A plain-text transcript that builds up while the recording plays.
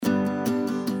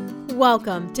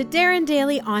Welcome to Darren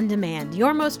Daily On Demand,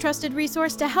 your most trusted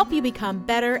resource to help you become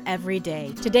better every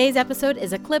day. Today's episode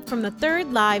is a clip from the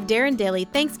third live Darren Daily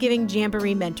Thanksgiving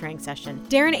Jamboree mentoring session.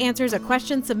 Darren answers a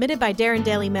question submitted by Darren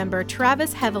Daily member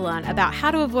Travis Hevelon about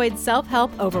how to avoid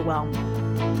self-help overwhelm.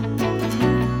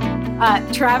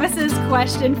 Travis's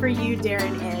question for you,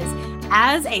 Darren, is,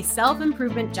 as a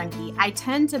self-improvement junkie, I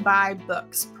tend to buy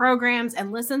books, programs,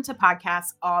 and listen to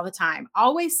podcasts all the time,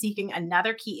 always seeking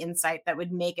another key insight that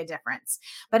would make a difference,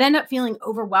 but end up feeling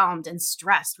overwhelmed and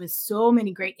stressed with so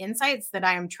many great insights that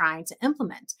I am trying to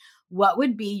implement. What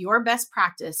would be your best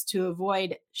practice to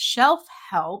avoid shelf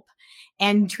help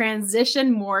and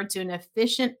transition more to an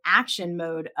efficient action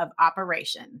mode of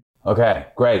operation? Okay,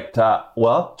 great.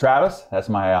 Well, Travis, that's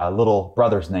my little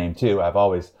brother's name too. I've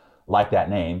always liked that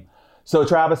name. So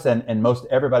Travis and most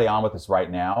everybody on with us right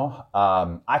now,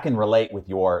 I can relate with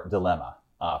your dilemma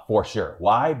for sure.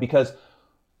 Why? Because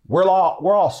we're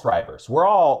all strivers. We're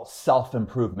all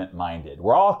self-improvement minded.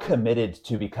 We're all committed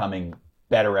to becoming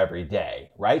better every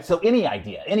day, right? So any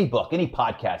idea, any book, any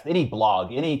podcast, any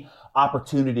blog, any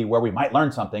opportunity where we might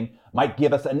learn something might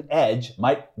give us an edge,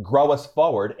 might grow us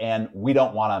forward, and we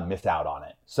don't want to miss out on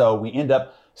it. So we end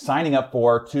up signing up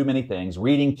for too many things,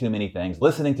 reading too many things,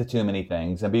 listening to too many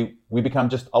things, and we become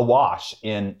just awash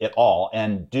in it all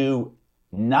and do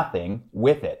nothing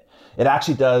with it. It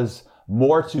actually does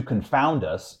more to confound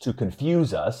us, to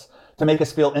confuse us, to make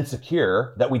us feel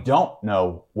insecure that we don't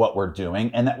know what we're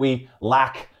doing and that we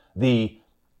lack the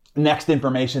next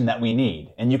information that we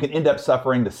need. And you can end up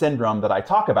suffering the syndrome that I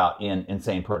talk about in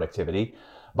Insane Productivity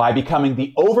by becoming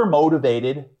the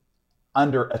overmotivated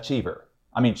underachiever.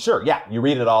 I mean, sure, yeah, you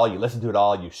read it all, you listen to it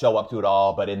all, you show up to it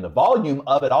all, but in the volume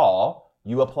of it all,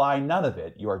 you apply none of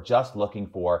it. You are just looking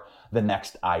for the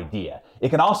next idea. It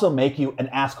can also make you an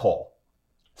asshole,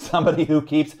 somebody who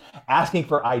keeps asking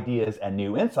for ideas and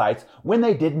new insights when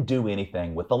they didn't do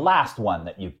anything with the last one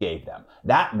that you gave them.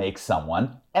 That makes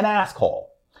someone an asshole.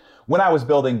 When I was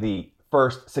building the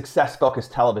first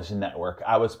success-focused television network,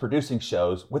 I was producing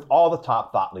shows with all the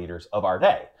top thought leaders of our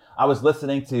day. I was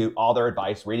listening to all their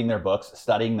advice, reading their books,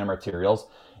 studying their materials,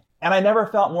 and I never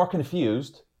felt more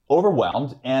confused,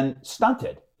 overwhelmed, and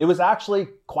stunted. It was actually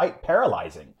quite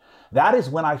paralyzing. That is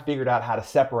when I figured out how to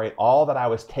separate all that I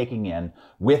was taking in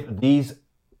with these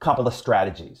couple of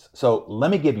strategies. So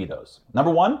let me give you those.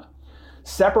 Number one,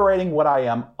 separating what I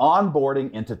am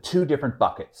onboarding into two different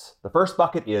buckets. The first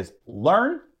bucket is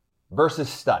learn versus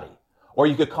study, or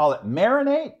you could call it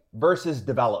marinate versus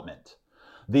development.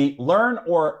 The learn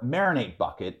or marinate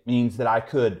bucket means that I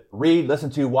could read, listen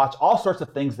to, watch all sorts of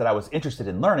things that I was interested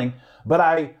in learning,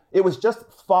 but it was just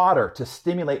fodder to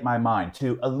stimulate my mind,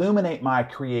 to illuminate my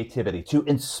creativity, to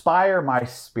inspire my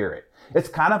spirit. It's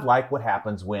kind of like what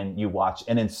happens when you watch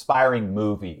an inspiring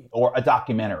movie or a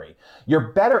documentary.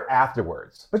 You're better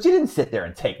afterwards, but you didn't sit there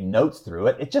and take notes through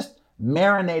it. It just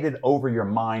marinated over your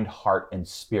mind, heart, and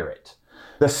spirit.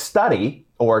 The study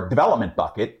or development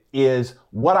bucket is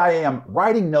what I am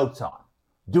writing notes on,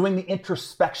 doing the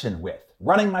introspection with,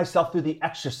 running myself through the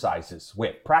exercises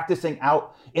with, practicing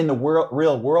out in the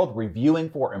real world, reviewing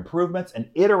for improvements, and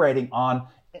iterating on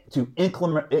to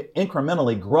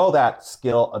incrementally grow that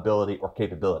skill, ability, or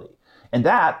capability. And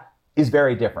that is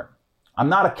very different. I'm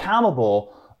not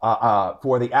accountable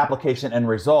for the application and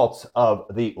results of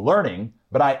the learning,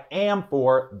 but I am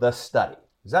for the study.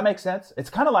 Does that make sense? It's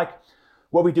kind of like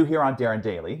what we do here on Darren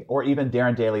Daily, or even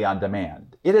Darren Daily On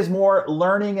Demand. It is more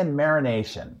learning and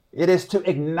marination. It is to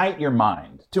ignite your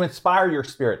mind, to inspire your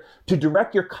spirit, to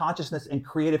direct your consciousness and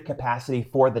creative capacity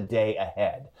for the day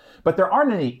ahead. But there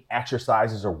aren't any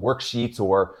exercises or worksheets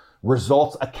or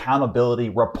results accountability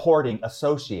reporting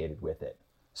associated with it.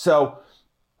 So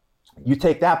you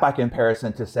take that by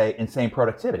comparison to, say, Insane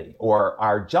Productivity or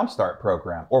our Jumpstart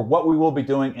program or what we will be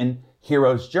doing in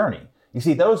Hero's Journey. You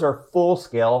see, those are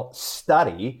full-scale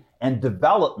study and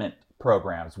development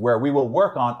programs where we will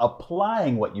work on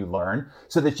applying what you learn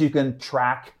so that you can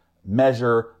track,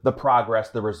 measure the progress,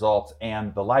 the results,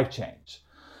 and the life change.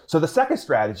 So the second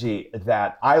strategy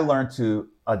that I learned to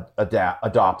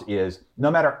adopt is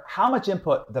no matter how much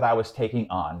input that I was taking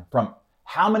on, from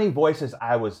how many voices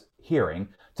I was hearing,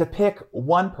 to pick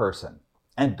one person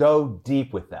and go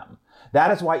deep with them.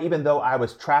 That is why even though I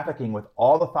was trafficking with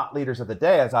all the thought leaders of the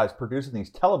day as I was producing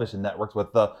these television networks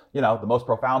with the most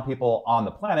profound people on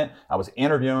the planet, I was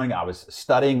interviewing, I was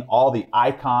studying all the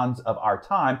icons of our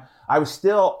time, I was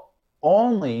still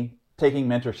only taking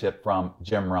mentorship from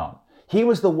Jim Rohn. He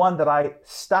was the one that I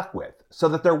stuck with so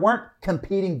that there weren't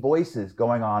competing voices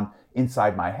going on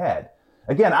inside my head.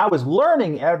 Again, I was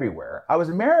learning everywhere. I was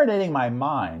marinating my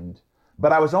mind,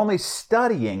 but I was only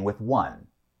studying with one.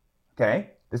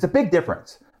 Okay? There's a big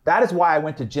difference. That is why I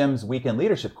went to Jim's weekend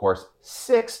leadership course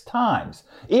 6 times.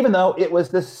 Even though it was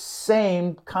the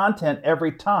same content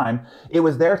every time, it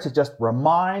was there to just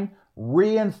remind,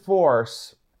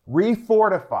 reinforce,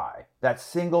 refortify that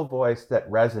single voice that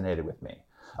resonated with me.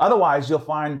 Otherwise, you'll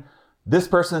find this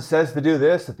person says to do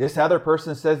this other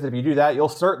person says that if you do that, you'll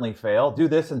certainly fail. Do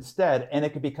this instead, and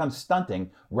it can become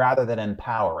stunting rather than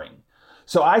empowering.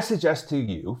 So I suggest to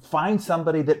you, find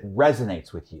somebody that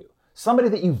resonates with you, somebody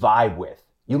that you vibe with.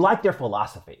 You like their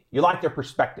philosophy, you like their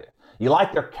perspective, you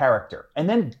like their character, and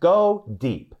then go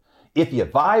deep. If you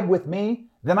vibe with me,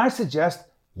 then I suggest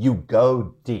you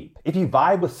go deep. If you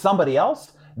vibe with somebody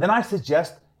else, then I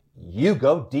suggest you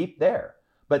go deep there.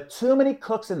 But too many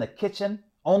cooks in the kitchen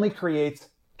only creates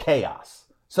chaos.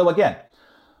 So again,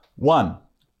 1,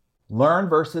 learn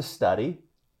versus study.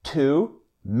 2,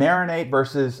 marinate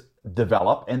versus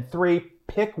develop. And 3,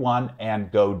 pick one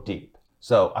and go deep.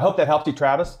 So I hope that helped you,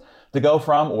 Travis, to go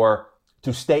from or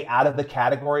to stay out of the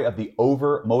category of the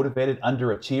over-motivated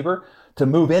underachiever to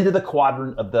move into the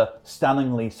quadrant of the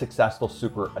stunningly successful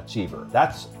superachiever.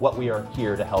 That's what we are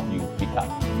here to help you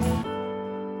become.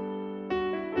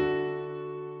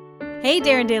 Hey,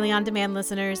 Darren Daily On Demand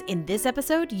listeners. In this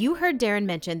episode, you heard Darren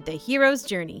mention the hero's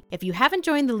journey. If you haven't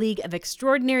joined the League of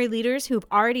Extraordinary Leaders who've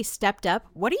already stepped up,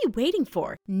 what are you waiting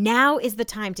for? Now is the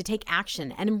time to take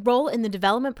action and enroll in the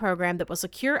development program that will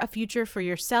secure a future for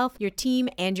yourself, your team,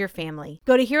 and your family.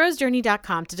 Go to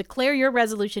heroesjourney.com to declare your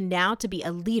resolution now to be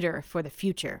a leader for the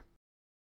future.